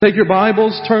Take your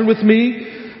Bibles, turn with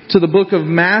me to the book of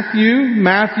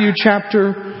Matthew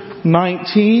chapter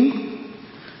 19.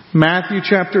 Matthew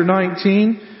chapter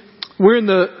 19. We're in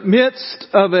the midst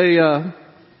of a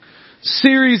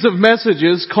series of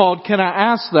messages called Can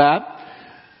I Ask That?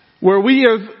 Where we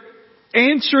are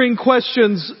answering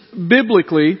questions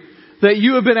biblically that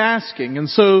you have been asking. And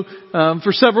so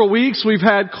for several weeks we've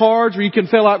had cards where you can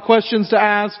fill out questions to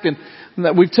ask, and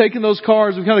that we've taken those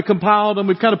cards, we've kind of compiled them,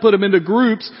 we've kind of put them into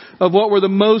groups of what were the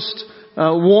most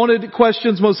wanted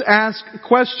questions, most asked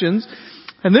questions.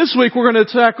 And this week we're going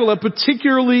to tackle a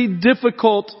particularly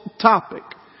difficult topic.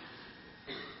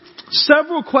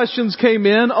 Several questions came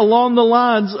in along the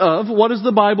lines of, what does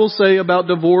the Bible say about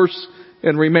divorce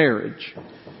and remarriage?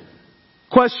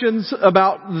 Questions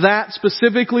about that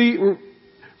specifically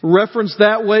referenced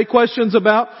that way. Questions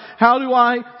about, how do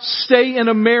I stay in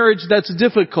a marriage that's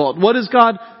difficult? What does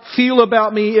God feel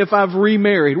about me if I've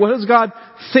remarried? What does God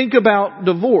think about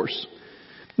divorce?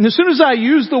 And as soon as I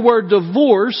use the word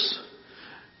divorce,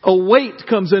 a weight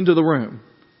comes into the room.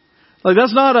 Like,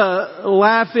 that's not a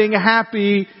laughing,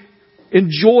 happy,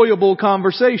 enjoyable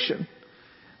conversation.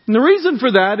 And the reason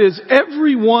for that is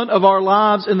every one of our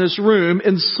lives in this room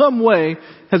in some way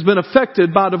has been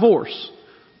affected by divorce.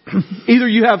 Either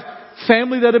you have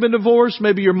family that have been divorced,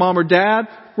 maybe your mom or dad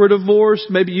were divorced,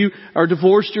 maybe you are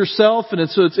divorced yourself and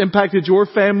so it's impacted your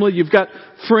family. You've got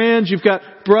friends, you've got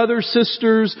brothers,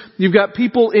 sisters, you've got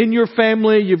people in your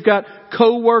family, you've got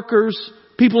co-workers,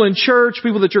 people in church,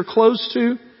 people that you're close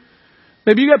to.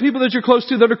 Maybe you got people that you're close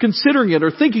to that are considering it or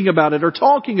thinking about it or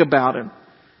talking about it.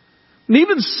 And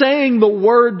even saying the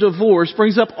word divorce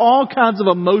brings up all kinds of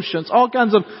emotions, all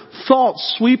kinds of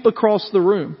thoughts sweep across the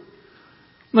room.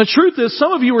 And the truth is,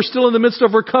 some of you are still in the midst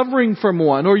of recovering from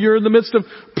one, or you're in the midst of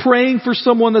praying for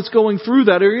someone that's going through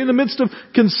that, or you're in the midst of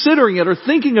considering it or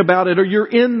thinking about it, or you're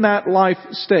in that life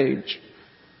stage.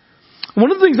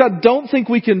 One of the things I don't think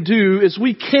we can do is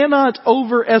we cannot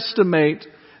overestimate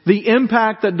the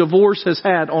impact that divorce has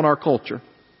had on our culture.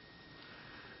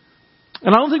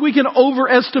 And I don't think we can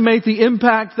overestimate the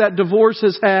impact that divorce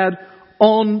has had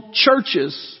on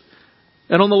churches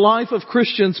and on the life of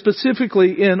Christians,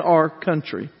 specifically in our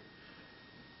country.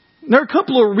 There are a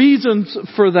couple of reasons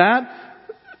for that.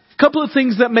 A couple of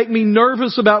things that make me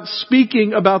nervous about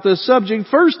speaking about this subject.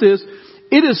 First is,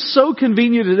 it is so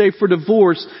convenient today for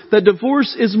divorce that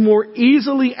divorce is more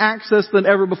easily accessed than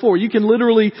ever before. You can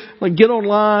literally get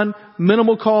online,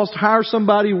 minimal cost, hire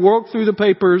somebody, work through the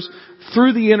papers,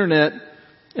 through the internet,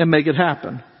 and make it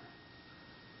happen.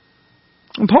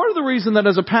 And part of the reason that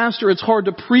as a pastor it's hard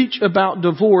to preach about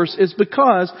divorce is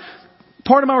because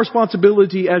part of my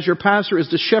responsibility as your pastor is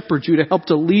to shepherd you, to help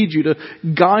to lead you, to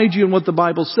guide you in what the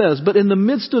Bible says. But in the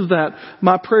midst of that,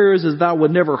 my prayer is that I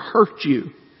would never hurt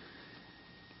you.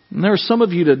 And there are some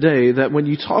of you today that when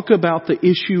you talk about the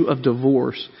issue of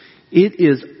divorce, it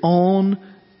is on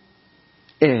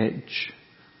edge.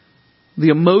 The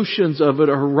emotions of it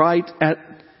are right at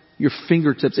your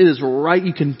fingertips. It is right.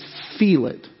 You can feel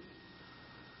it.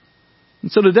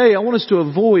 And so today I want us to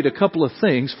avoid a couple of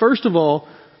things. First of all,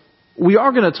 we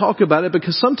are going to talk about it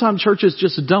because sometimes churches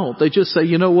just don't. They just say,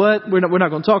 you know what, we're not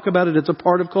going to talk about it. It's a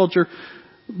part of culture.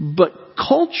 But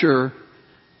culture,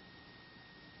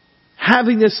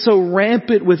 having this so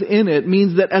rampant within it,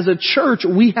 means that as a church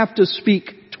we have to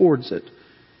speak towards it.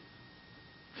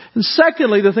 And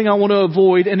secondly, the thing I want to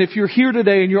avoid, and if you're here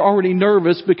today and you're already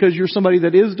nervous because you're somebody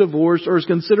that is divorced or is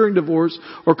considering divorce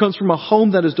or comes from a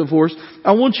home that is divorced,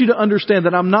 I want you to understand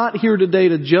that I'm not here today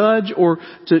to judge or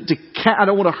I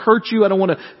don't want to hurt you. I don't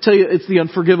want to tell you it's the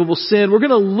unforgivable sin. We're going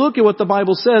to look at what the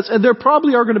Bible says, and there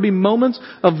probably are going to be moments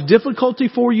of difficulty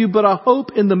for you, but I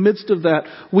hope in the midst of that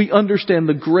we understand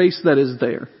the grace that is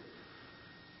there.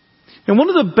 And one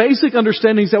of the basic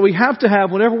understandings that we have to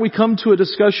have whenever we come to a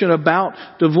discussion about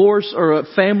divorce or a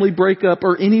family breakup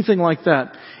or anything like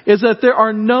that is that there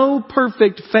are no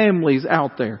perfect families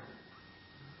out there.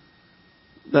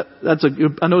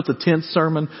 I know it's a tense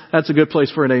sermon. That's a good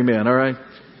place for an amen, all right?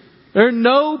 There are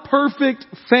no perfect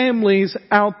families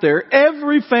out there.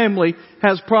 Every family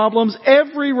has problems.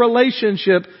 Every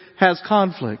relationship has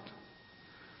conflict.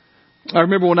 I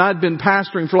remember when I'd been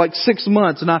pastoring for like 6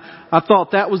 months and I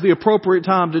thought that was the appropriate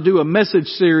time to do a message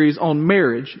series on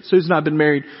marriage. Susan and I had been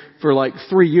married for like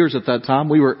 3 years at that time.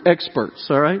 We were experts,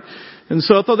 all right? And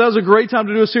so I thought that was a great time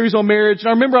to do a series on marriage. And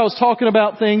I remember I was talking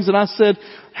about things and I said,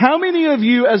 how many of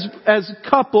you as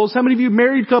couples, how many of you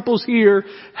married couples here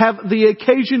have the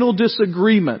occasional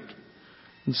disagreement?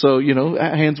 And so,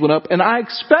 hands went up and I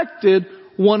expected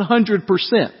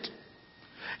 100%.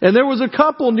 And there was a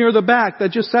couple near the back that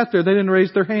just sat there. They didn't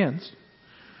raise their hands.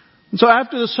 And so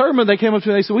after the sermon, they came up to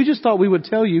me and they said, we just thought we would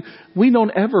tell you, we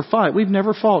don't ever fight. We've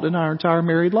never fought in our entire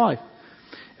married life.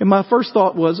 And my first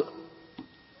thought was,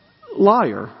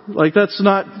 liar. Like that's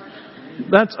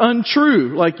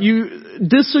untrue. Like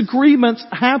disagreements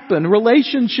happen.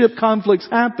 Relationship conflicts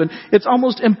happen. It's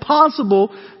almost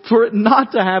impossible for it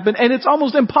not to happen. And it's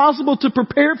almost impossible to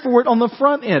prepare for it on the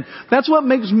front end. That's what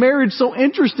makes marriage so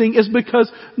interesting, is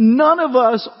because none of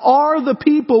us are the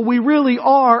people we really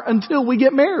are until we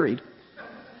get married.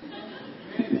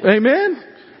 Amen?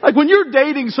 Like when you're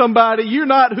dating somebody, you're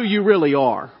not who you really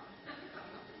are.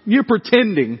 You're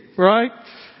pretending, right?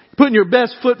 Putting your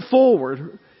best foot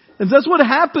forward. And that's what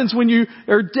happens when you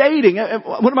are dating.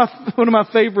 One of my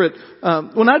favorite,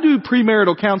 when I do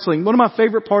premarital counseling, one of my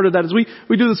favorite part of that is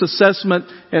we do this assessment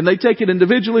and they take it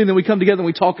individually and then we come together and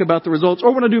we talk about the results.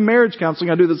 Or when I do marriage counseling,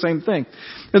 I do the same thing.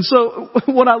 And so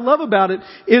what I love about it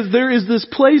is there is this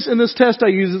place in this test I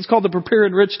use, it's called the Prepare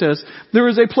and Rich test. There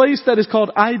is a place that is called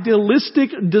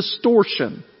idealistic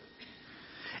distortion.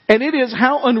 And it is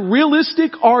how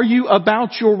unrealistic are you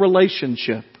about your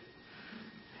relationship.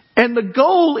 And the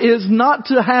goal is not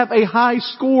to have a high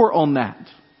score on that.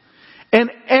 And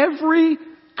every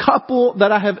couple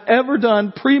that I have ever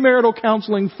done premarital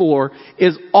counseling for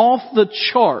is off the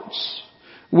charts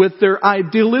with their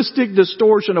idealistic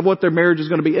distortion of what their marriage is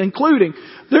going to be, including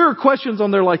there are questions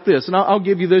on there like this. And I'll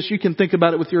give you this. You can think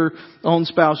about it with your own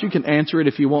spouse. You can answer it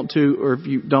if you want to, or if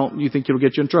you don't, you think it'll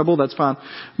get you in trouble. That's fine.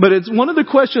 But it's one of the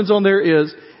questions on there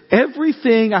is,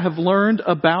 everything I have learned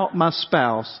about my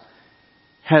spouse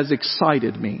has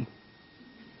excited me.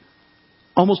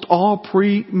 Almost all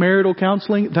premarital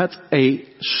counseling, that's a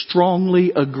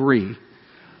strongly agree.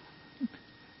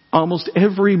 Almost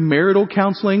every marital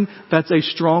counseling, that's a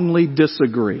strongly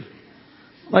disagree.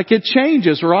 Like it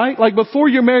changes, right? Like before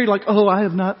you're married, like, oh, I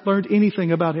have not learned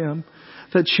anything about him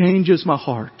that changes my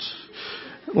heart.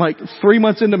 Like 3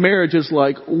 months into marriage is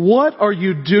like, what are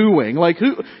you doing? Like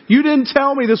you didn't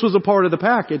tell me this was a part of the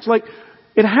package. Like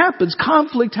it happens.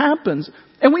 Conflict happens.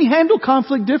 And we handle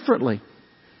conflict differently.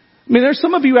 I mean, there's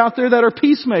some of you out there that are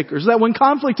peacemakers, that when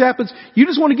conflict happens, you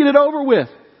just want to get it over with.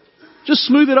 Just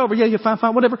smooth it over. Yeah,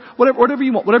 fine, whatever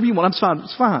you want. I'm fine.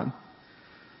 It's fine.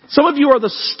 Some of you are the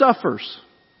stuffers.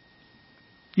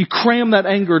 You cram that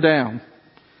anger down.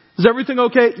 Is everything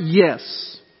okay?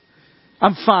 Yes.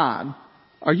 I'm fine.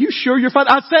 Are you sure you're fine?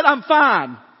 I said I'm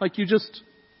fine. Like you just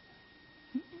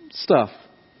stuff.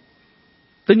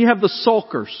 Then you have the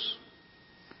sulkers.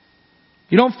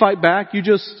 You don't fight back. You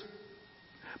just,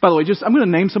 by the way, I'm going to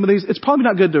name some of these. It's probably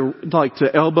not good to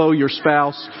elbow your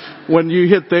spouse when you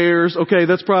hit theirs. Okay,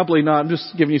 that's probably not. I'm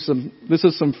just giving you this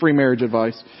is some free marriage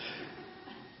advice.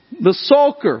 The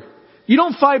sulker. You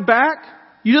don't fight back.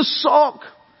 You just sulk.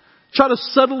 Try to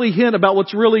subtly hint about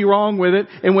what's really wrong with it.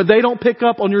 And when they don't pick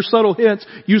up on your subtle hints,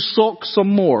 you sulk some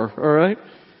more. All right?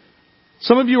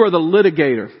 Some of you are the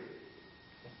litigator.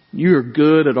 You are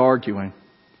good at arguing.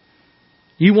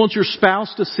 You want your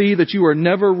spouse to see that you are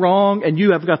never wrong and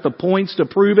you have got the points to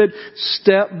prove it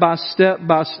step by step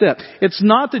by step. It's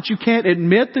not that you can't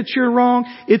admit that you're wrong.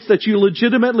 It's that you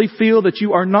legitimately feel that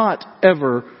you are not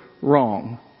ever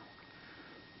wrong.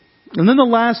 And then the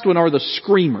last one are the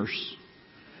screamers.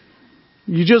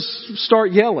 You just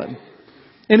start yelling.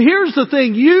 And here's the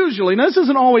thing, usually, now this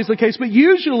isn't always the case, but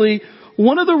usually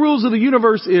one of the rules of the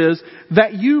universe is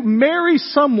that you marry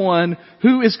someone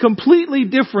who is completely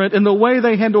different in the way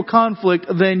they handle conflict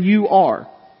than you are.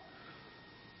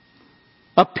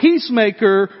 A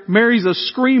peacemaker marries a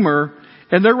screamer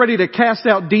and they're ready to cast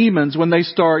out demons when they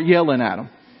start yelling at them.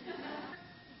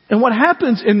 And what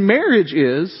happens in marriage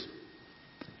is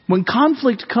when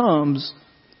conflict comes,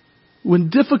 when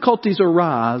difficulties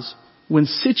arise, when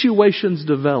situations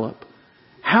develop,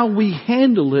 how we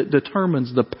handle it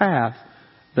determines the path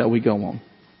that we go on.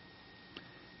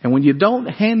 And when you don't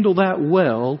handle that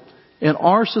well, in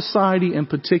our society in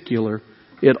particular,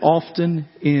 it often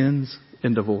ends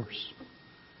in divorce.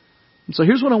 And so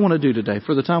here's what I want to do today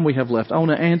for the time we have left. I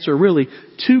want to answer really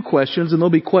two questions, and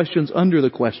there'll be questions under the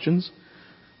questions.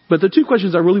 But the two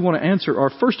questions I really want to answer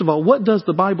are, first of all, what does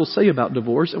the Bible say about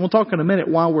divorce? And we'll talk in a minute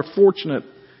why we're fortunate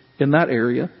in that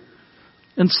area.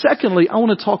 And secondly, I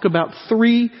want to talk about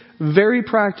three very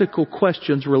practical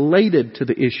questions related to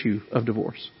the issue of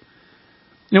divorce.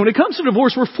 Now, when it comes to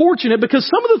divorce, we're fortunate because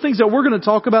some of the things that we're going to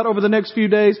talk about over the next few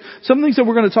days, some of the things that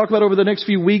we're going to talk about over the next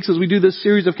few weeks as we do this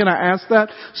series of Can I Ask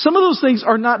That? Some of those things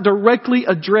are not directly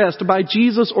addressed by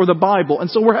Jesus or the Bible. And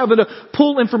so we're having to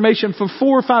pull information from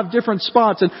 4 or 5 different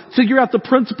spots and figure out the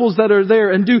principles that are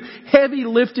there and do heavy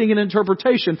lifting and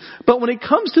interpretation. But when it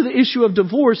comes to the issue of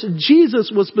divorce, Jesus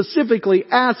was specifically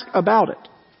asked about it.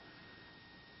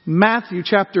 Matthew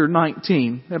chapter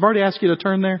 19. I've already asked you to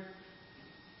turn there.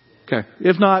 Okay.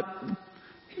 If not,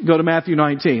 go to Matthew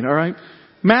 19, all right?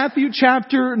 Matthew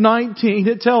chapter 19,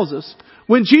 it tells us,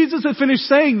 when Jesus had finished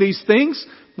saying these things,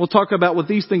 we'll talk about what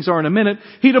these things are in a minute,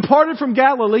 He departed from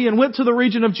Galilee and went to the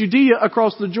region of Judea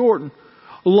across the Jordan.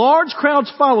 Large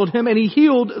crowds followed Him and He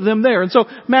healed them there. And so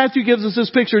Matthew gives us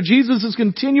this picture. Jesus is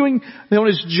continuing on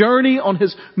His journey, on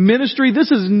His ministry.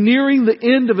 This is nearing the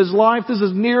end of His life. This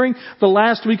is nearing the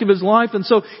last week of His life. And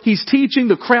so He's teaching.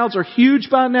 The crowds are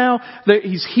huge by now.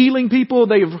 He's healing people.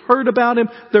 They have heard about Him.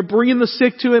 They're bringing the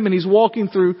sick to Him and He's walking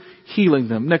through healing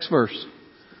them. Next verse.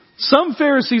 Some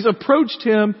Pharisees approached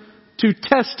Him to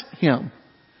test Him.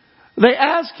 They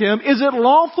asked Him, is it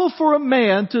lawful for a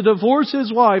man to divorce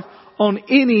his wife on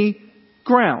any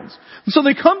grounds? And so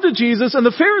they come to Jesus, and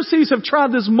the Pharisees have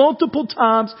tried this multiple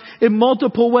times in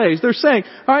multiple ways. They're saying,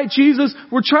 all right, Jesus,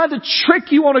 we're trying to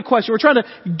trick you on a question. We're trying to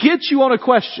get you on a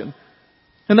question.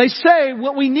 And they say,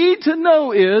 what we need to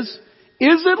know is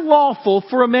it lawful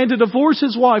for a man to divorce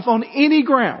his wife on any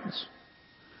grounds?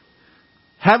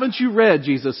 Haven't you read,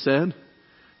 Jesus said,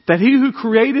 that He who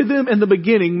created them in the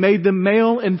beginning made them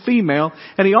male and female.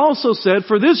 And He also said,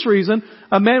 for this reason,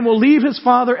 a man will leave his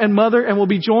father and mother and will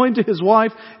be joined to his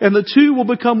wife, and the two will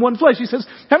become one flesh. He says,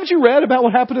 haven't you read about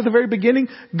what happened at the very beginning?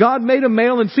 God made a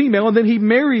male and female, and then He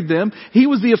married them. He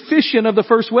was the officiant of the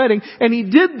first wedding, and He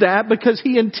did that because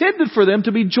He intended for them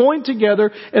to be joined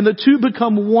together, and the two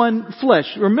become one flesh.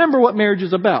 Remember what marriage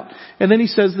is about. And then He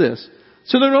says this,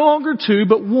 so they're no longer two,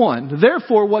 but one.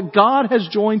 Therefore, what God has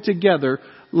joined together,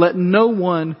 let no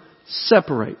one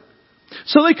separate.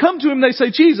 So they come to Him and they say,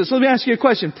 Jesus, let me ask you a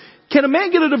question. Can a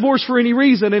man get a divorce for any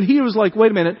reason? And He was like, wait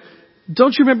a minute.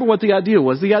 Don't you remember what the idea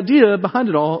was? The idea behind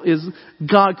it all is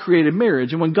God created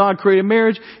marriage. And when God created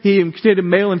marriage, He created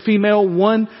male and female,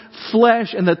 one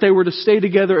flesh, and that they were to stay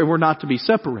together and were not to be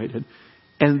separated.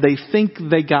 And they think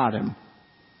they got Him.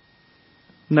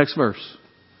 Next verse.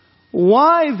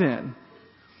 Why then?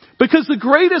 Because the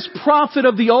greatest prophet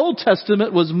of the Old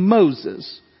Testament was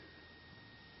Moses.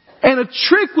 And a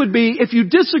trick would be, if you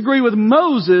disagree with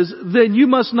Moses, then you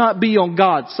must not be on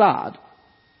God's side.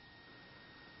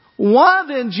 Why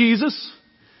then, Jesus,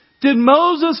 did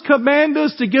Moses command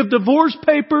us to give divorce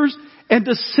papers and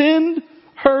to send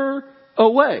her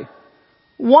away?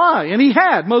 Why? And he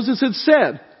had. Moses had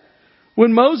said,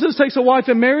 when Moses takes a wife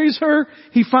and marries her,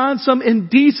 he finds some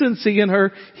indecency in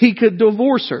her, he could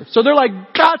divorce her. So they're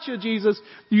like, gotcha, Jesus.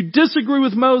 You disagree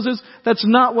with Moses. That's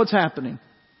not what's happening.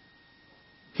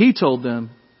 He told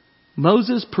them,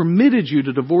 Moses permitted you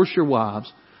to divorce your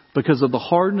wives because of the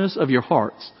hardness of your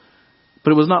hearts.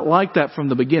 But it was not like that from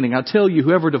the beginning. I tell you,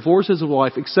 whoever divorces a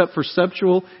wife except for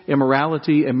sexual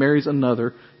immorality and marries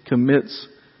another commits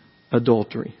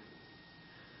adultery.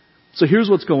 So here's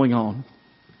what's going on.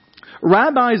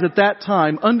 Rabbis at that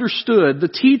time understood, the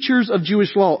teachers of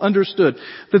Jewish law understood,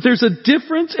 that there's a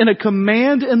difference in a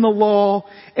command in the law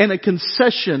and a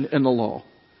concession in the law.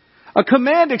 A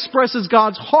command expresses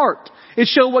God's heart. It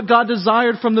shows what God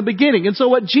desired from the beginning. And so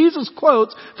what Jesus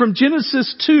quotes from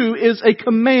Genesis 2 is a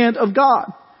command of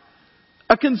God.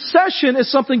 A concession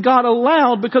is something God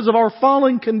allowed because of our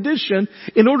fallen condition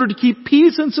in order to keep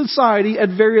peace in society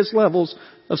at various levels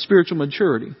of spiritual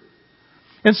maturity.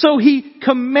 And so He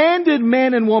commanded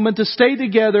man and woman to stay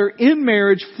together in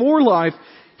marriage for life.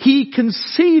 He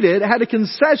conceded, had a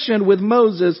concession with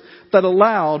Moses that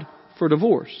allowed for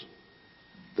divorce.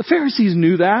 The Pharisees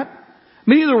knew that.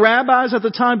 Many of the rabbis at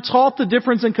the time taught the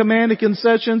difference in command and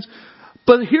concessions.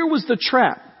 But here was the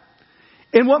trap.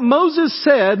 And what Moses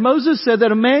said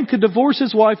that a man could divorce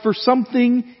his wife for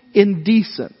something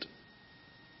indecent.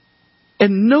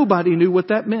 And nobody knew what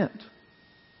that meant.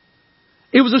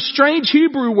 It was a strange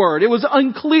Hebrew word. It was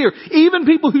unclear. Even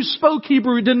people who spoke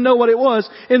Hebrew didn't know what it was.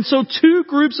 And so two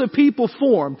groups of people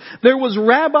formed. There was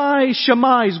Rabbi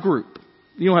Shammai's group.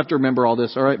 You don't have to remember all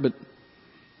this, all right? But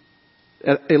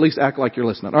at least act like you're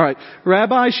listening. All right.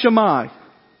 Rabbi Shammai.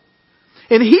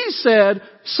 And he said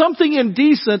something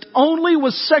indecent only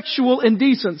was sexual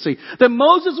indecency. That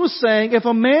Moses was saying if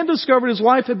a man discovered his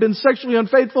wife had been sexually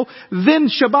unfaithful, then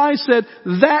Shammai said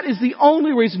that is the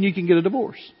only reason you can get a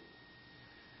divorce.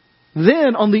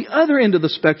 Then on the other end of the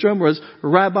spectrum was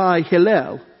Rabbi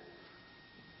Hillel.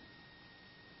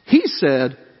 He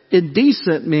said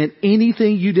indecent meant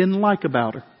anything you didn't like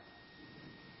about her.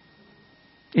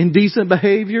 Indecent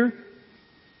behavior,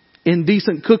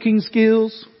 indecent cooking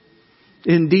skills,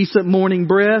 indecent morning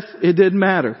breath, it didn't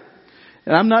matter.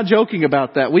 And I'm not joking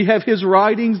about that. We have his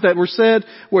writings that were said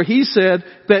where he said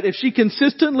that if she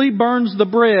consistently burns the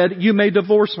bread, you may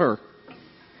divorce her.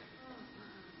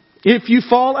 If you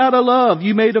fall out of love,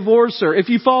 you may divorce her. If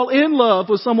you fall in love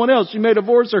with someone else, you may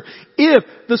divorce her. If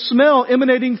the smell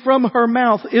emanating from her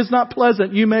mouth is not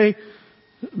pleasant, you may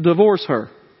divorce her.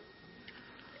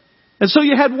 And so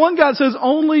you had one guy that says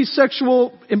only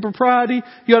sexual impropriety.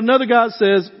 You had another guy that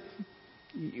says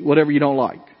whatever you don't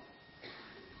like.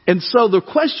 And so the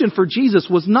question for Jesus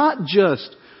was not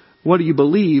just what do you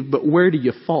believe, but where do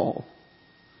you fall?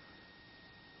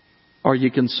 Are you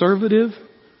conservative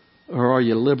or are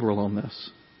you liberal on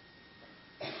this?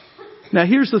 Now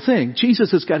here's the thing.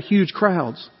 Jesus has got huge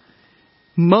crowds.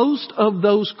 Most of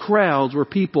those crowds were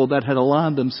people that had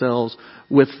aligned themselves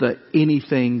with the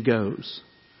anything goes.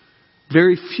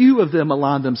 Very few of them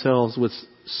aligned themselves with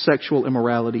sexual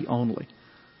immorality only.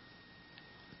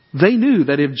 They knew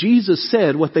that if Jesus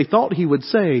said what they thought he would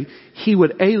say, he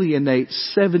would alienate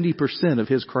 70% of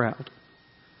his crowd.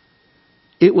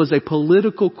 It was a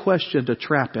political question to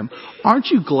trap him. Aren't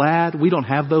you glad we don't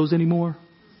have those anymore?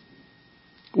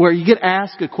 Where you get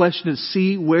asked a question to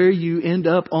see where you end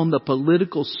up on the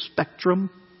political spectrum.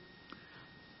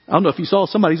 I don't know if you saw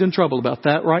somebody's in trouble about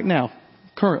that right now,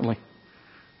 currently.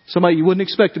 Somebody you wouldn't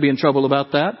expect to be in trouble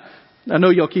about that. I know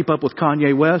y'all keep up with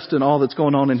Kanye West and all that's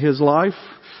going on in his life.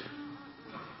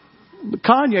 But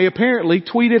Kanye apparently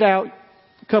tweeted out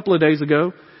a couple of days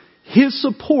ago his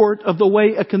support of the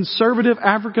way a conservative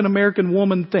African American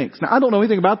woman thinks. Now, I don't know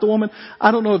anything about the woman.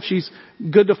 I don't know if she's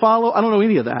good to follow. I don't know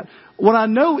any of that. What I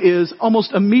know is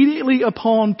almost immediately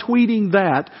upon tweeting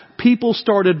that, people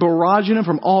started barraging him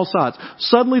from all sides.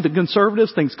 Suddenly the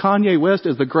conservatives think Kanye West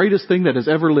is the greatest thing that has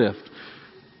ever lived.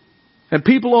 And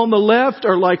people on the left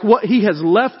are like, what? He has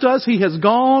left us. He has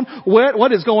gone.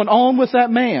 What is going on with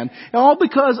that man? All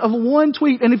because of one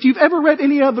tweet. And if you've ever read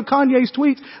any of the Kanye's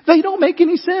tweets, they don't make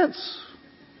any sense.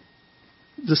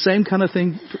 The same kind of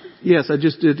thing. Yes, I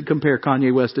just did compare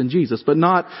Kanye West and Jesus, but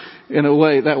not in a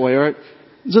way, that way, all right?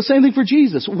 It's the same thing for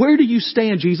Jesus. Where do you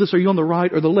stand, Jesus? Are you on the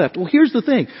right or the left? Well, here's the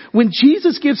thing. When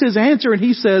Jesus gives his answer and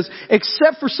he says,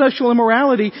 except for sexual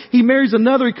immorality, he marries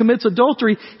another, he commits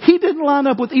adultery, he didn't line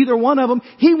up with either one of them.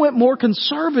 He went more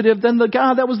conservative than the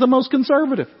guy that was the most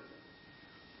conservative.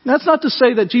 That's not to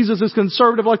say that Jesus is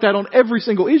conservative like that on every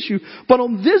single issue, but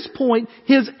on this point,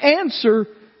 his answer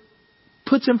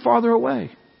puts him farther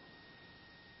away.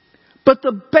 But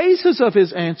the basis of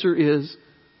his answer is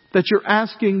that you're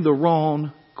asking the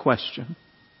wrong question.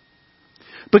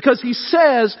 Because he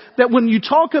says that when you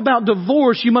talk about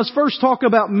divorce, you must first talk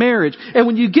about marriage. And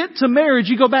when you get to marriage,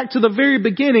 you go back to the very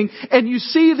beginning and you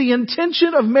see the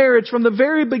intention of marriage from the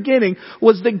very beginning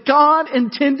was that God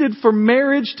intended for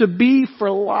marriage to be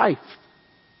for life.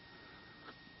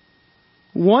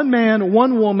 One man,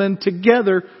 one woman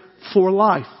together for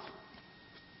life.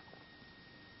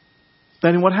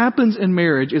 Then what happens in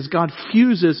marriage is God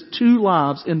fuses two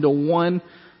lives into one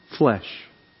flesh.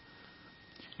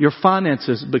 Your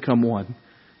finances become one.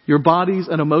 Your bodies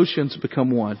and emotions become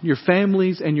one. Your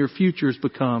families and your futures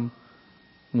become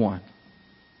one.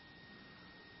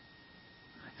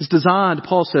 It's designed,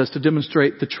 Paul says, to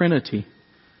demonstrate the Trinity.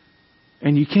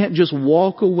 And you can't just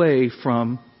walk away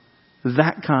from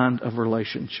that kind of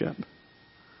relationship.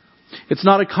 It's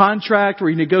not a contract where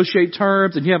you negotiate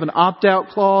terms and you have an opt-out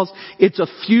clause. It's a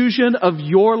fusion of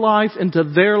your life into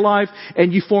their life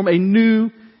and you form a new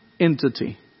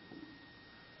entity.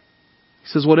 He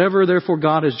says, whatever therefore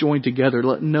God has joined together,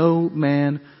 let no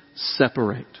man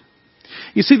separate.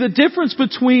 You see, the difference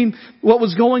between what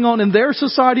was going on in their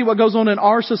society, what goes on in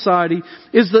our society,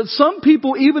 is that some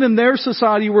people, even in their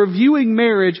society, were viewing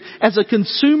marriage as a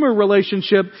consumer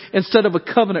relationship instead of a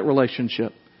covenant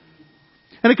relationship.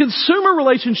 And a consumer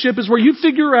relationship is where you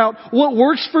figure out what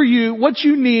works for you, what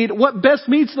you need, what best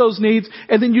meets those needs,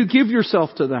 and then you give yourself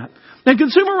to that. And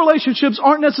consumer relationships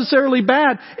aren't necessarily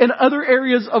bad in other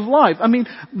areas of life. I mean,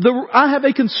 I have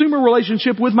a consumer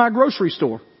relationship with my grocery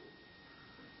store.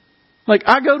 Like,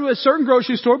 I go to a certain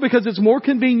grocery store because it's more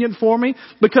convenient for me,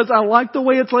 because I like the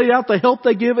way it's laid out. The help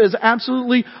they give is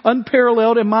absolutely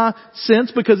unparalleled in my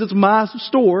sense because it's my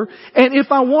store. And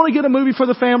if I want to get a movie for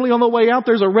the family on the way out,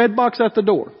 there's a red box at the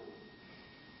door.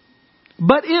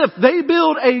 But if they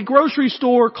build a grocery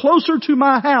store closer to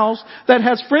my house that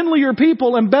has friendlier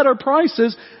people and better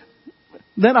prices,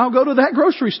 then I'll go to that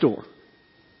grocery store.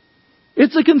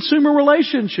 It's a consumer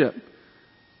relationship.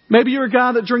 Maybe you're a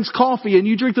guy that drinks coffee and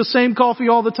you drink the same coffee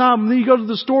all the time. And then you go to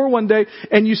the store one day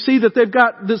and you see that they've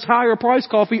got this higher price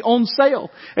coffee on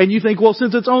sale. And you think, well,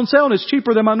 since it's on sale and it's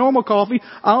cheaper than my normal coffee,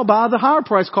 I'll buy the higher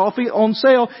price coffee on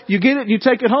sale. You get it, you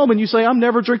take it home and you say, I'm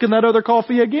never drinking that other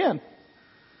coffee again.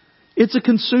 It's a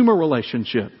consumer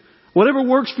relationship. Whatever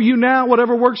works for you now,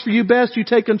 whatever works for you best, you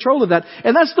take control of that.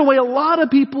 And that's the way a lot of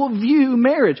people view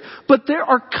marriage. But there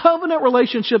are covenant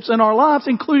relationships in our lives,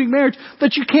 including marriage,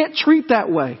 that you can't treat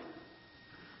that way.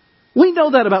 We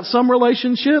know that about some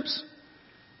relationships.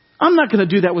 I'm not going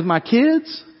to do that with my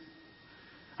kids.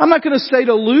 I'm not going to say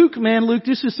to Luke, man, Luke,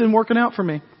 this just isn't working out for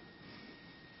me.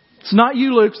 It's not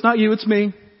you, Luke. It's not you. It's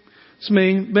me. It's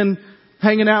me. Been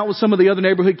hanging out with some of the other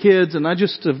neighborhood kids, and I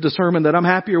just have determined that I'm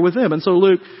happier with them. And so,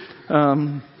 Luke,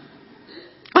 I'm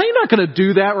not going to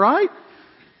do that, right?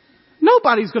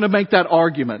 Nobody's going to make that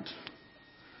argument.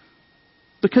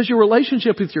 Because your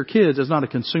relationship with your kids is not a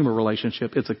consumer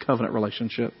relationship. It's a covenant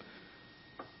relationship.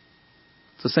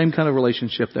 It's the same kind of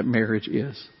relationship that marriage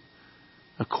is.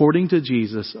 According to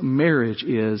Jesus, marriage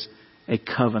is a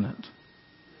covenant.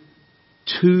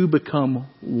 Two become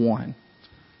one.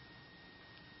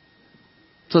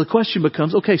 So the question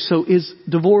becomes, okay, so is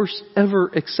divorce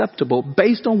ever acceptable?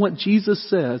 Based on what Jesus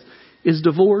says, is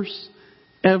divorce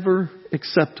ever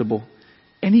acceptable?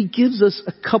 And he gives us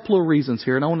a couple of reasons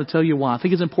here, and I want to tell you why. I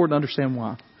think it's important to understand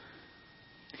why.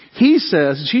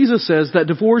 Jesus says that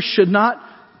divorce should not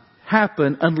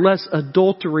happen unless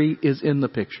adultery is in the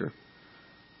picture.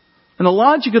 And the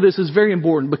logic of this is very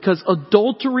important because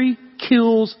adultery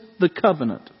kills the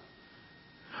covenant.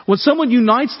 When someone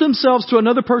unites themselves to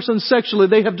another person sexually,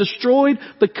 they have destroyed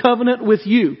the covenant with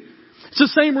you. It's the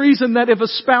same reason that if a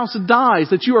spouse dies,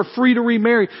 that you are free to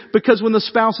remarry, because when the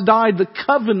spouse died, the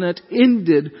covenant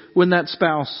ended when that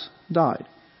spouse died.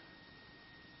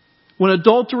 When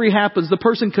adultery happens, the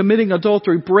person committing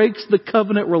adultery breaks the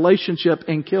covenant relationship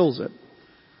and kills it.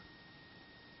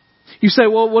 You say,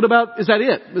 well, what about, is that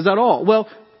it? Is that all? Well,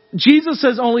 Jesus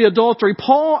says only adultery.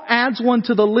 Paul adds one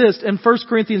to the list in 1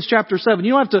 Corinthians chapter 7.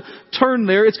 You don't have to turn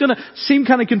there. It's going to seem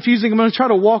kind of confusing. I'm going to try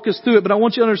to walk us through it, but I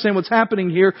want you to understand what's happening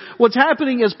here. What's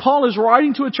happening is Paul is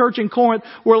writing to a church in Corinth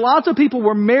where lots of people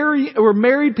were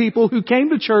married people who came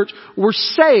to church, were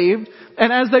saved,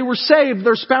 and as they were saved,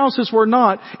 their spouses were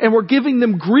not, and were giving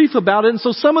them grief about it. And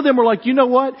so some of them were like, you know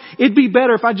what? It'd be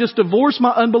better if I just divorce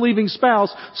my unbelieving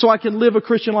spouse so I can live a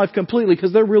Christian life completely,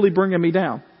 because they're really bringing me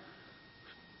down.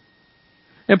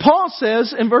 And Paul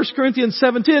says in 1 Corinthians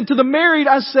 7:10, to the married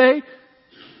I say,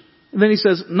 and then he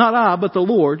says, not I, but the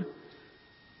Lord,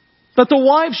 that the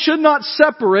wife should not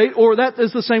separate, or that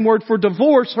is the same word for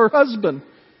divorce, her husband.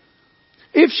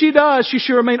 If she does, she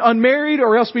should remain unmarried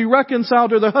or else be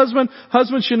reconciled to the husband.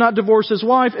 Husband should not divorce his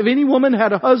wife. If any woman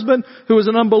had a husband who is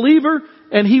an unbeliever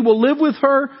and he will live with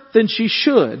her, then she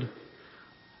should.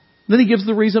 Then he gives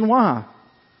the reason why.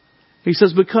 He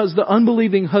says, because the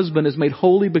unbelieving husband is made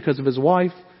holy because of his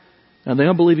wife, and the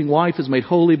unbelieving wife is made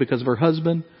holy because of her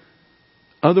husband.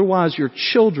 Otherwise your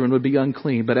children would be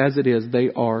unclean, but as it is,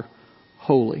 they are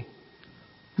holy.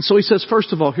 And so he says,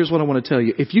 first of all, here's what I want to tell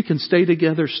you. If you can stay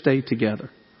together, stay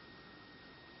together.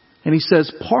 And he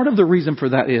says, part of the reason for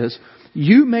that is,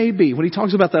 you may be, when he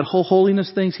talks about that whole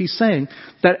holiness things, he's saying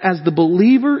that as the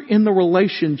believer in the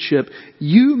relationship,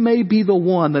 you may be the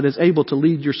one that is able to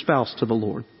lead your spouse to the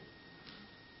Lord.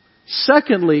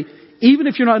 Secondly, even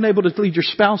if you're not able to lead your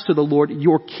spouse to the Lord,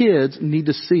 your kids need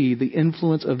to see the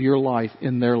influence of your life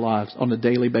in their lives on a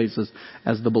daily basis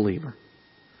as the believer.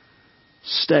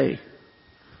 Stay.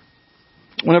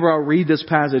 Whenever I read this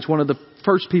passage, one of the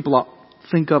first people I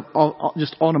think of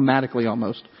just automatically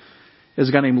almost is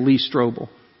a guy named Lee Strobel.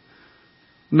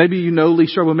 Maybe you know Lee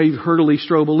Strobel, maybe you've heard of Lee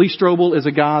Strobel. Lee Strobel is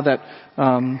a guy that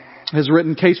has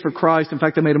written Case for Christ. In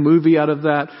fact, they made a movie out of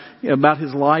that, about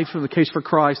his life, the Case for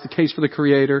Christ, the Case for the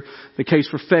Creator, the Case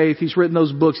for Faith. He's written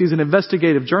those books. He's an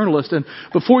investigative journalist. And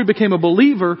before he became a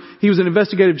believer, he was an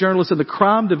investigative journalist in the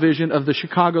crime division of the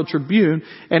Chicago Tribune.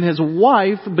 And his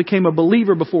wife became a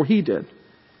believer before he did.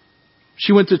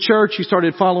 She went to church, she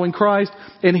started following Christ,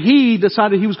 and he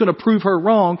decided he was going to prove her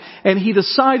wrong, and he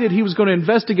decided he was going to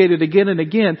investigate it again and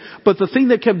again. But the thing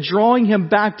that kept drawing him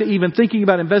back to even thinking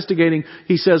about investigating,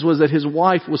 he says, was that his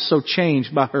wife was so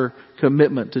changed by her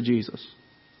commitment to Jesus.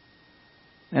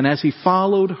 And as he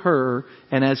followed her,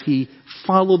 and as he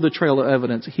followed the trail of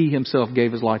evidence, he himself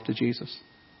gave his life to Jesus.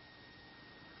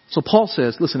 So Paul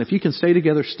says, listen, if you can stay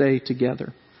together, stay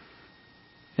together.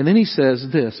 And then he says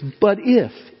this, but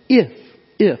if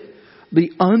the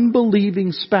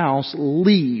unbelieving spouse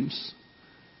leaves,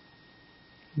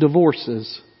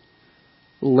 divorces,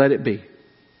 let it be.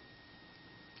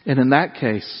 And in that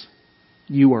case,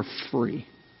 you are free.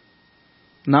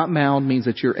 Not bound means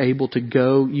that you're able to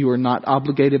go. You are not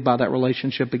obligated by that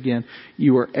relationship again.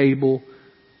 You are able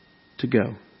to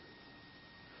go.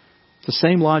 The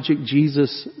same logic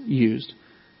Jesus used.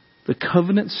 The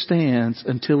covenant stands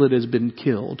until it has been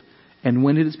killed. And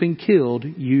when it has been killed,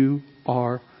 you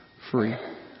are free.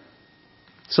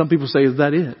 Some people say, is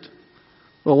that it?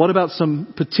 Well, what about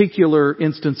some particular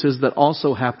instances that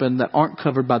also happen that aren't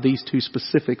covered by these two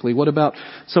specifically? What about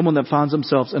someone that finds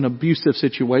themselves in an abusive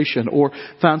situation or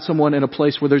finds someone in a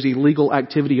place where there's illegal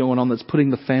activity going on that's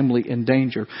putting the family in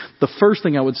danger? The first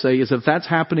thing I would say is if that's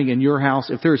happening in your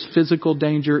house, if there is physical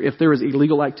danger, if there is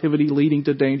illegal activity leading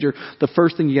to danger, the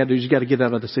first thing you got to do is you got to get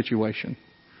out of the situation.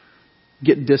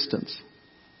 Get distance.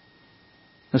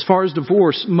 As far as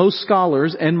divorce, most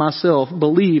scholars and myself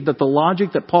believe that the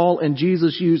logic that Paul and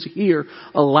Jesus use here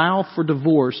allow for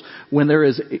divorce when there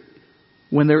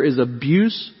is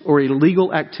abuse or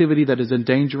illegal activity that is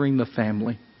endangering the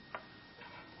family.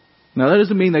 Now that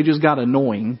doesn't mean they just got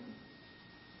annoying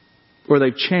or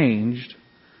they've changed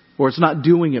or it's not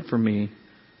doing it for me,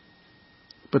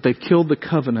 but they've killed the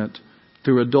covenant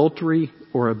through adultery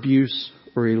or abuse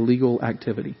or illegal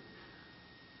activity.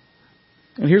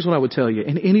 And here's what I would tell you.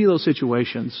 In any of those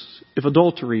situations, if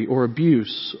adultery or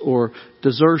abuse or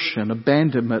desertion,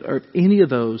 abandonment, or any of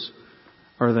those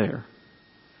are there,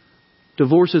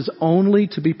 divorce is only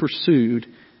to be pursued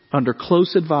under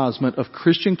close advisement of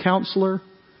Christian counselor,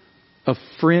 of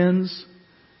friends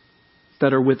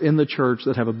that are within the church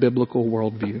that have a biblical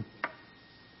worldview.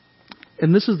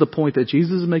 And this is the point that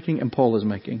Jesus is making and Paul is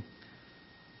making.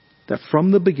 That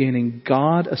from the beginning,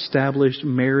 God established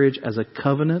marriage as a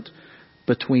covenant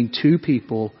between two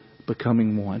people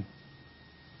becoming one.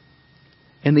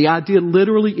 And the idea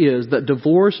literally is that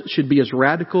divorce should be as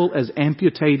radical as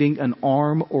amputating an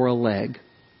arm or a leg.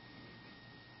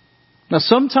 Now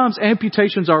sometimes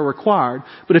amputations are required,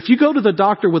 but if you go to the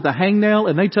doctor with a hangnail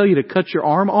and they tell you to cut your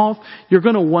arm off, you're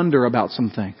going to wonder about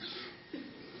some things.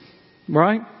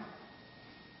 Right?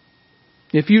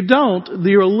 If you don't,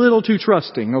 you're a little too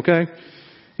trusting, okay?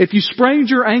 If you sprained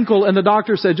your ankle and the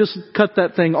doctor said, just cut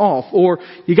that thing off. Or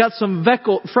you got some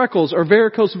freckles or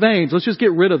varicose veins. Let's just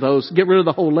get rid of those. Get rid of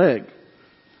the whole leg.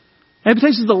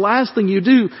 Amputation is the last thing you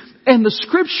do. And the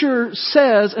scripture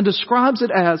says and describes it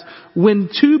as when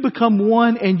two become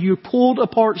one and you pulled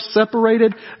apart,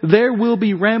 separated, there will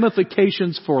be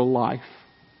ramifications for life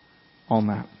on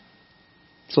that.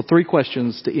 So 3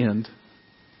 questions to end.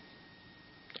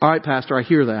 All right, Pastor, I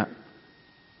hear that.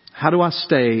 How do I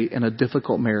stay in a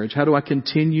difficult marriage? How do I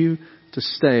continue to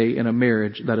stay in a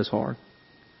marriage that is hard?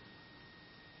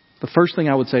 The first thing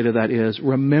I would say to that is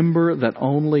remember that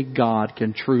only God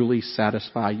can truly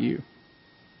satisfy you.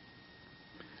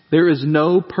 There is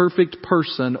no perfect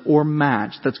person or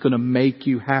match that's going to make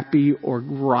you happy or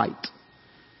right.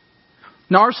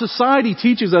 Now our society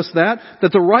teaches us that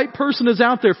the right person is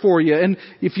out there for you. And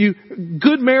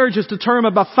good marriage is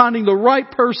determined by finding the right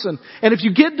person. And if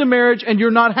you get into marriage and you're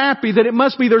not happy, then it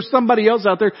must be there's somebody else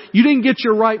out there. You didn't get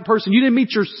your right person. You didn't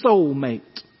meet your soulmate.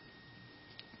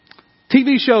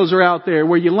 TV shows are out there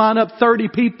where you line up 30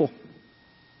 people,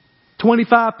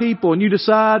 25 people, and you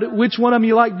decide which one of them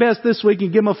you like best this week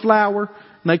and give them a flower.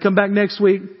 And they come back next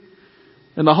week.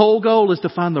 And the whole goal is to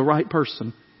find the right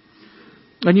person.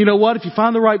 And you know what? If you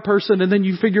find the right person and then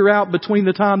you figure out between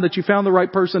the time that you found the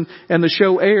right person and the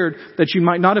show aired that you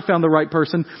might not have found the right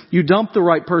person, you dump the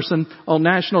right person on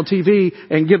national TV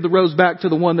and give the rose back to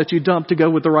the one that you dumped to go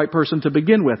with the right person to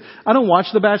begin with. I don't watch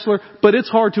The Bachelor, but it's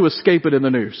hard to escape it in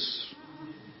the news.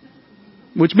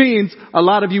 Which means a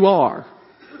lot of you are.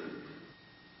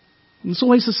 And it's the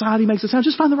way society makes it sound.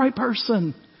 Just find the right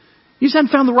person. You just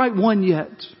haven't found the right one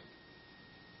yet.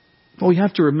 What we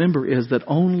have to remember is that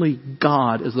only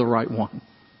God is the right one.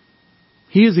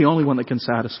 He is the only one that can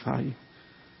satisfy you.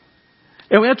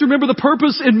 And we have to remember the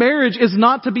purpose in marriage is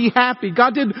not to be happy.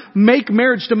 God didn't make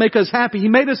marriage to make us happy. He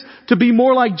made us to be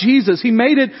more like Jesus. He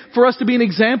made it for us to be an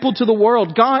example to the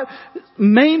world. God's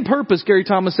main purpose, Gary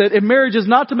Thomas said, in marriage is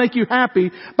not to make you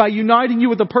happy by uniting you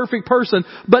with a perfect person,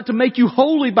 but to make you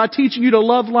holy by teaching you to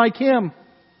love like Him.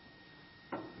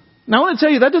 Now I want to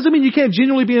tell you, that doesn't mean you can't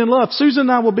genuinely be in love. Susan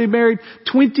and I will be married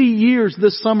 20 years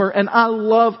this summer, and I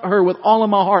love her with all of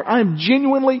my heart. I am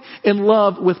genuinely in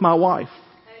love with my wife.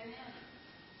 Amen.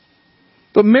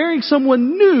 But marrying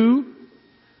someone new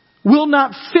will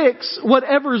not fix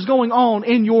whatever is going on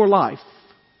in your life.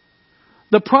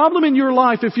 The problem in your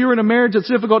life, if you're in a marriage that's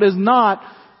difficult, is not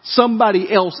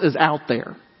somebody else is out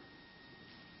there.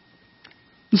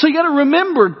 And so you got to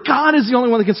remember, God is the only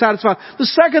one that can satisfy. The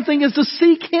second thing is to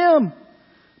seek Him.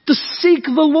 To seek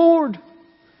the Lord.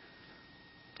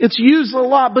 It's used a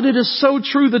lot, but it is so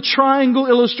true. The triangle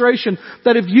illustration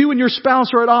that if you and your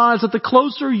spouse are at odds, that the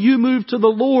closer you move to the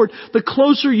Lord, the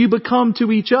closer you become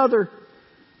to each other.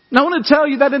 And I want to tell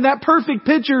you that in that perfect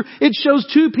picture, it shows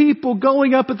two people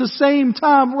going up at the same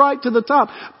time right to the top.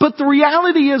 But the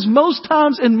reality is most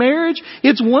times in marriage,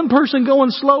 it's one person going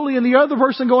slowly and the other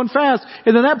person going fast.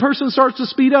 And then that person starts to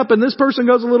speed up and this person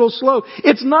goes a little slow.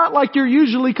 It's not like you're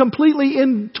usually completely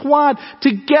entwined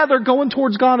together going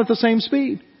towards God at the same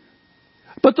speed.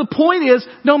 But the point is,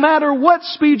 no matter what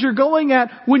speed you're going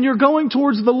at, when you're going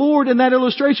towards the Lord in that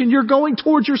illustration, you're going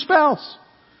towards your spouse.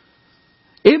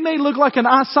 It may look like an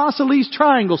isosceles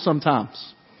triangle sometimes.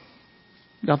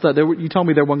 I thought you told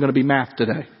me there wasn't going to be math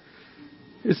today.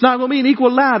 It's not going to be an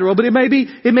equilateral, but it may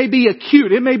be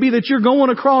acute. It may be that you're going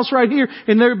across right here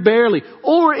and they're barely.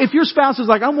 Or if your spouse is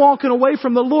like, I'm walking away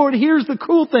from the Lord, here's the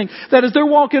cool thing. That as they're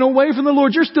walking away from the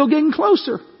Lord, you're still getting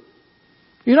closer.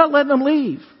 You're not letting them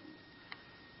leave.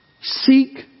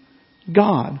 Seek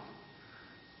God.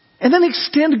 And then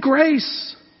extend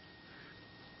grace.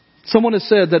 Someone has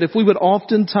said that if we would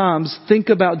oftentimes think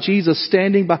about Jesus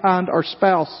standing behind our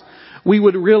spouse, we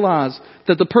would realize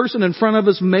that the person in front of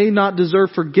us may not deserve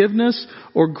forgiveness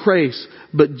or grace,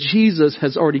 but Jesus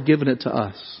has already given it to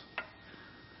us.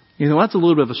 You know, that's a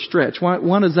little bit of a stretch. Why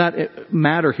does that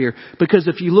matter here? Because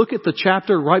if you look at the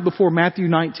chapter right before Matthew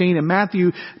 19, and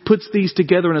Matthew puts these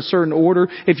together in a certain order.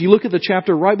 If you look at the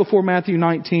chapter right before Matthew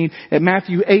 19, at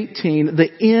Matthew 18, the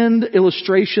end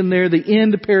illustration there, the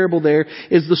end parable there,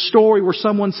 is the story where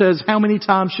someone says, how many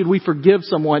times should we forgive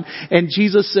someone? And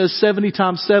Jesus says 70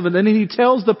 times 7. And then he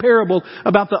tells the parable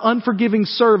about the unforgiving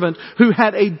servant who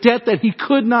had a debt that he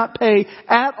could not pay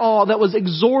at all, that was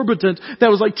exorbitant, that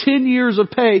was like 10 years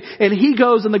of pay. And he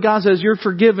goes and the guy says, you're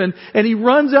forgiven. And he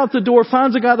runs out the door,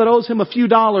 finds a guy that owes him a few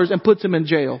dollars and puts him in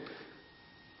jail.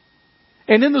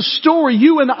 And in the story,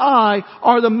 you and I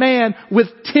are the man with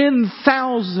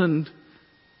 10,000.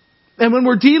 And when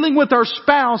we're dealing with our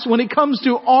spouse, when it comes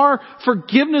to our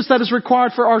forgiveness that is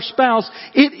required for our spouse,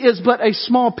 it is but a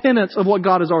small penance of what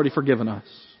God has already forgiven us.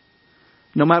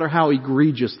 No matter how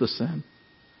egregious the sin.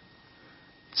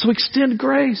 So extend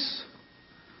grace.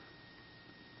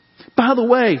 By the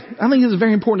way, I think this is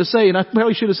very important to say, and I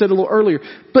probably should have said it a little earlier,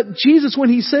 but Jesus, when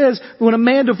he says, when a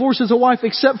man divorces a wife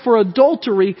except for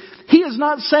adultery, he is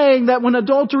not saying that when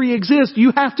adultery exists,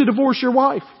 you have to divorce your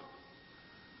wife.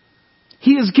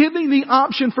 He is giving the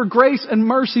option for grace and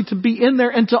mercy to be in there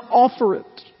and to offer it.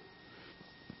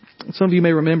 Some of you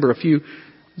may remember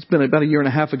it's been about a year and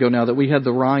a half ago now that we had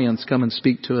the Ryans come and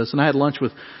speak to us, and I had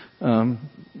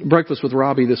breakfast with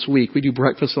Robbie this week. We do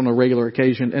breakfast on a regular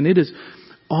occasion, and it is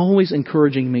always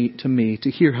encouraging me to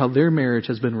hear how their marriage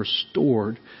has been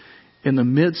restored in the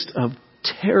midst of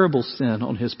terrible sin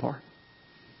on his part.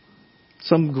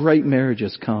 Some great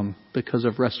marriages come because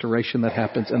of restoration that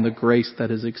happens and the grace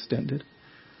that is extended.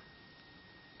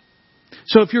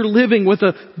 So if you're living with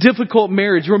a difficult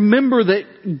marriage, remember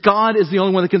that God is the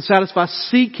only one that can satisfy.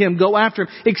 Seek Him, go after Him,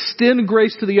 extend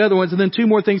grace to the other ones. And then 2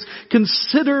 more things.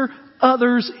 Consider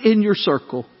others in your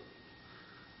circle.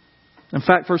 In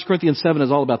fact, 1 Corinthians 7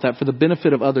 is all about that. For the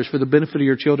benefit of others, for the benefit of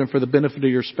your children, for the benefit of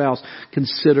your spouse,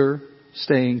 consider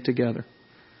staying together.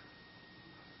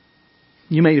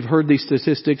 You may have heard these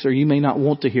statistics or you may not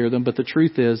want to hear them, but the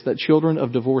truth is that children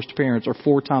of divorced parents are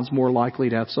 4 times more likely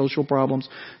to have social problems,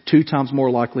 2 times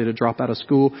more likely to drop out of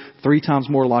school, 3 times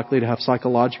more likely to have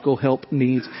psychological help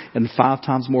needs, and 5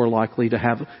 times more likely to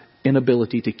have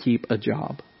inability to keep a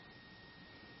job.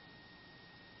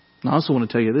 And I also want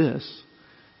to tell you this,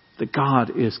 that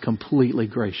God is completely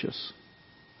gracious.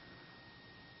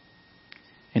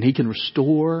 And He can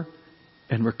restore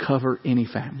and recover any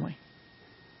family.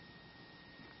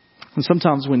 And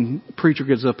sometimes when a preacher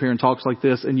gets up here and talks like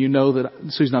this, and you know that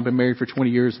Susan and I have been married for 20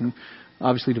 years, and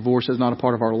obviously divorce is not a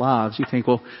part of our lives, you think,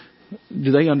 well,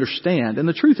 do they understand? And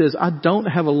the truth is, I don't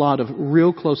have a lot of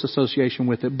real close association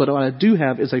with it, but what I do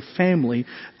have is a family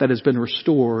that has been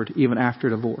restored even after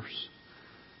divorce.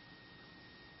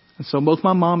 And so both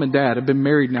my mom and dad have been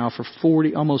married now for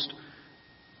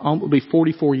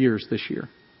 44 years this year.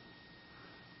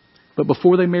 But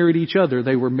before they married each other,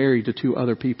 they were married to 2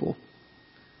 other people.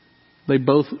 They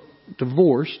both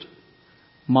divorced.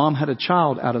 Mom had a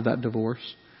child out of that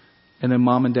divorce. And then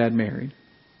mom and dad married.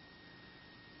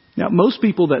 Now, most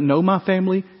people that know my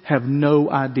family have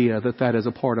no idea that that is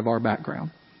a part of our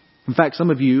background. In fact, some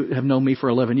of you have known me for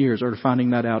 11 years or are finding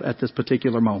that out at this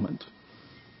particular moment.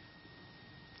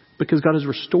 Because God has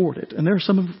restored it. And there are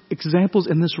some examples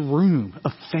in this room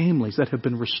of families that have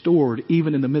been restored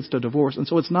even in the midst of divorce. And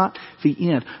so it's not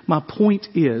the end. My point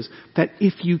is that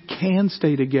if you can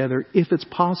stay together, if it's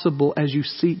possible as you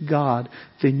seek God,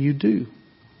 then you do.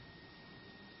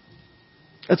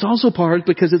 It's also part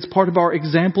because it's part of our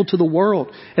example to the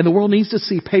world. And the world needs to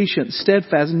see patient,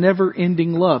 steadfast,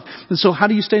 never-ending love. And so how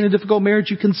do you stay in a difficult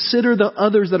marriage? You consider the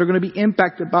others that are going to be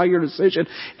impacted by your decision.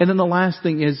 And then the last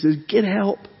thing is get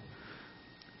help.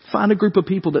 Find a group of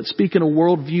people that speak in a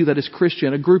worldview that is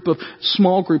Christian, a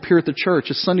small group here at the church,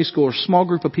 a Sunday school, or a small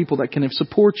group of people that can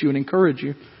support you and encourage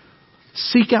you.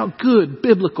 Seek out good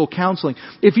biblical counseling.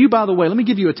 If you, by the way, let me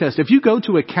give you a test. If you go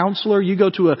to a counselor, you go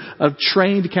to a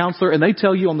trained counselor, and they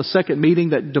tell you on the second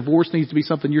meeting that divorce needs to be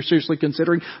something you're seriously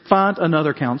considering, find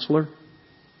another counselor.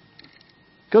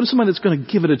 Go to somebody that's going to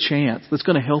give it a chance, that's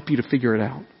going to help you to figure it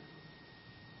out.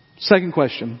 Second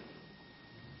question.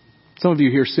 Some of you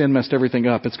here, sin messed everything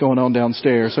up. It's going on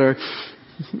downstairs.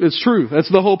 It's true. That's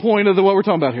the whole point of what we're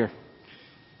talking about here.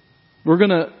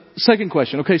 Second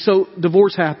question. Okay, so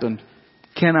divorce happened.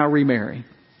 Can I remarry?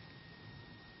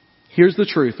 Here's the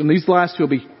truth, and these last two will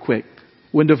be quick.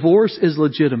 When divorce is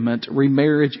legitimate,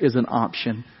 remarriage is an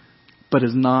option, but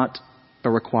is not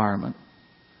a requirement.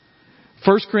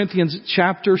 1 Corinthians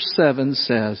chapter 7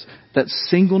 says that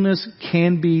singleness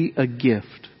can be a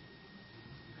gift.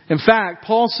 In fact,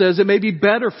 Paul says it may be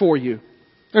better for you.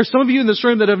 There's some of you in this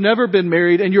room that have never been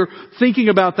married and you're thinking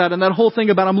about that and that whole thing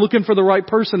about I'm looking for the right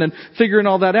person and figuring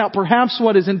all that out. Perhaps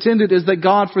what is intended is that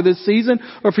God for this season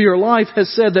or for your life has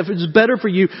said that it's better for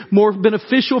you, more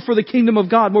beneficial for the kingdom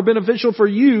of God, more beneficial for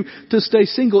you to stay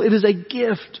single. It is a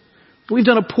gift. We've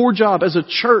done a poor job as a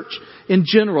church in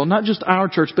general, not just our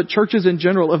church, but churches in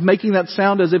general, of making that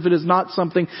sound as if it is not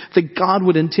something that God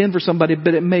would intend for somebody,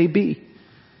 but it may be.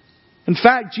 In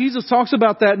fact, Jesus talks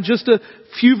about that in just a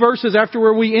few verses after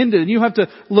where we ended. And you have to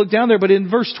look down there. But in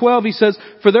verse 12, he says,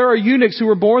 for there are eunuchs who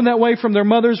were born that way from their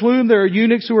mother's womb. There are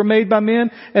eunuchs who were made by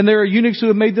men. And there are eunuchs who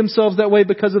have made themselves that way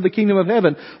because of the kingdom of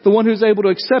heaven. The one who's able to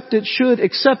accept it should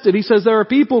accept it. He says there are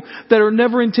people that are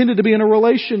never intended to be in a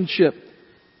relationship.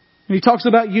 And he talks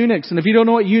about eunuchs. And if you don't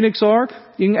know what eunuchs are,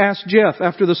 you can ask Jeff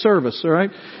after the service. All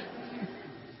right?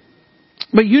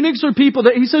 But eunuchs are people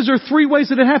that, he says there are three ways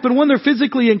that it happened. One, they're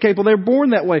physically incapable. They're born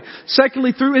that way.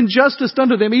 Secondly, through injustice done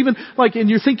to them. Even and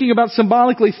you're thinking about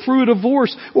symbolically through a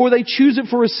divorce, or they choose it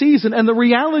for a season. And the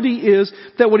reality is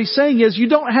that what he's saying is you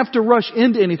don't have to rush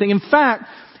into anything. In fact,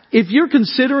 if you're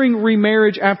considering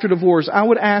remarriage after divorce, I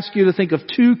would ask you to think of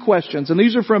two questions. And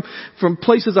these are from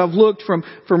places I've looked,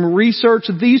 from research.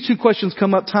 These two questions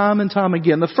come up time and time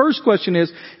again. The first question is,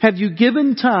 have you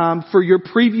given time for your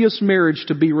previous marriage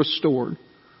to be restored?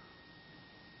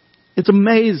 It's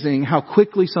amazing how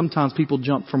quickly sometimes people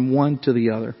jump from one to the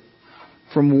other.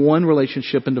 From one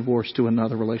relationship and divorce to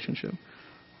another relationship.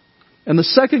 And the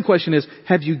second question is,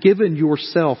 have you given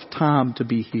yourself time to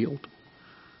be healed?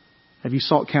 Have you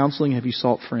sought counseling? Have you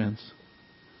sought friends?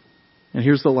 And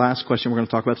here's the last question we're going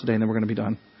to talk about today, and then we're going to be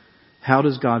done. How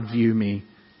does God view me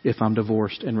if I'm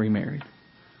divorced and remarried?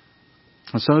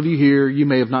 And some of you here, you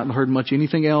may have not heard much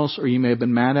anything else, or you may have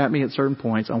been mad at me at certain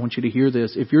points. I want you to hear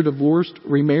this. If you're divorced,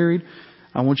 remarried,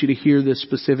 I want you to hear this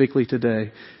specifically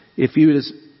today.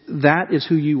 That is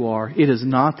who you are. It is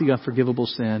not the unforgivable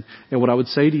sin. And what I would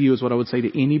say to you is what I would say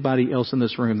to anybody else in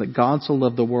this room, that God so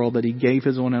loved the world that He gave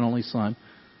His one and only Son.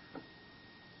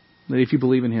 That if you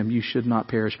believe in Him, you should not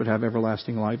perish but have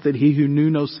everlasting life. That He who knew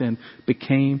no sin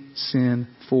became sin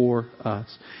for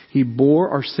us. He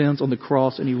bore our sins on the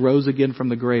cross and He rose again from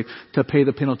the grave to pay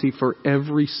the penalty for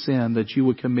every sin that you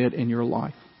would commit in your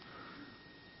life.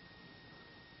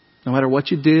 No matter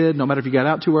what you did, no matter if you got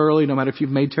out too early, no matter if you've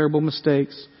made terrible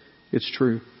mistakes, it's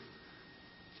true.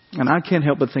 And I can't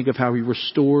help but think of how He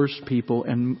restores people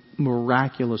in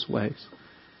miraculous ways.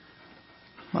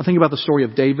 I think about the story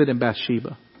of David and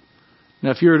Bathsheba. Now,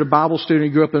 if you're a Bible student,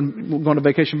 you grew up and going to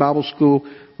vacation Bible school,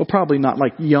 well, probably not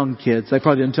like young kids. They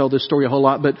probably didn't tell this story a whole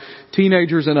lot, but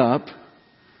teenagers and up.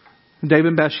 David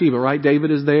and Bathsheba, right? David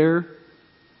is there,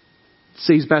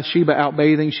 sees Bathsheba out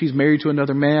bathing. She's married to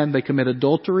another man. They commit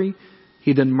adultery.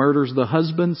 He then murders the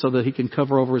husband so that he can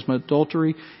cover over his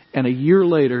adultery. And a year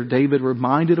later, David,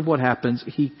 reminded of what happens,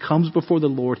 he comes before the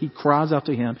Lord. He cries out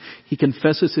to Him. He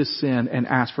confesses his sin and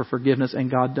asks for forgiveness,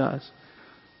 and God does.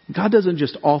 God doesn't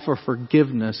just offer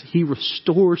forgiveness. He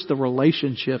restores the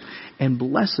relationship and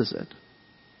blesses it.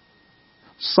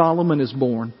 Solomon is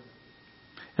born.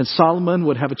 And Solomon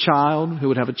would have a child, who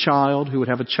would have a child, who would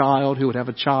have a child, who would have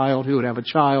a child, who would have a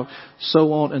child,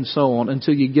 so on,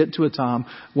 until you get to a time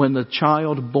when the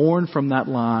child born from that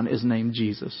line is named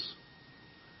Jesus.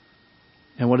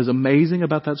 And what is amazing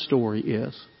about that story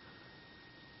is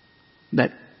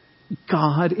that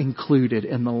God included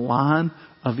in the line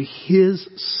of His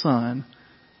Son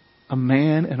a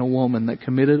man and a woman that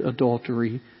committed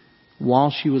adultery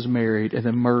while she was married and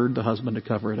then murdered the husband to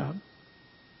cover it up.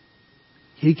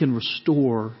 He can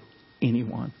restore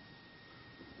anyone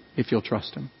if you'll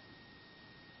trust Him.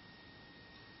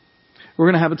 We're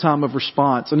going to have a time of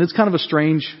response. And it's kind of a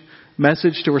strange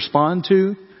message to respond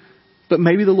to. But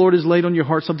maybe the Lord has laid on your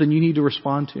heart something you need to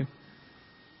respond to.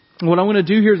 And what I want to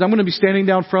do here is I'm going to be standing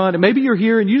down front. And maybe you're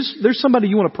here and there's somebody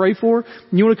you want to pray for.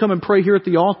 And you want to come and pray here at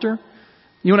the altar.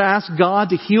 You want to ask God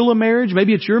to heal a marriage.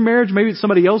 Maybe it's your marriage. Maybe it's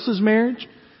somebody else's marriage.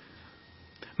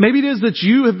 Maybe it is that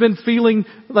you have been feeling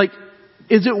like,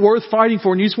 is it worth fighting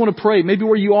for? And you just want to pray. Maybe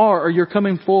where you are or you're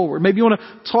coming forward. Maybe you want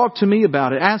to talk to me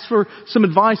about it. Ask for some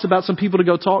advice about some people to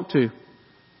go talk to.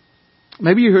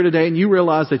 Maybe you're here today and you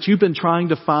realize that you've been trying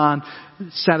to find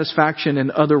satisfaction in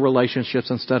other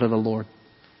relationships instead of the Lord.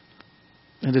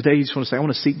 And today you just want to say, I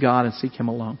want to seek God and seek Him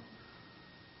alone.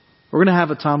 We're going to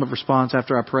have a time of response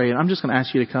after I pray. And I'm just going to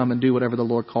ask you to come and do whatever the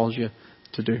Lord calls you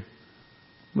to do.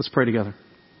 Let's pray together.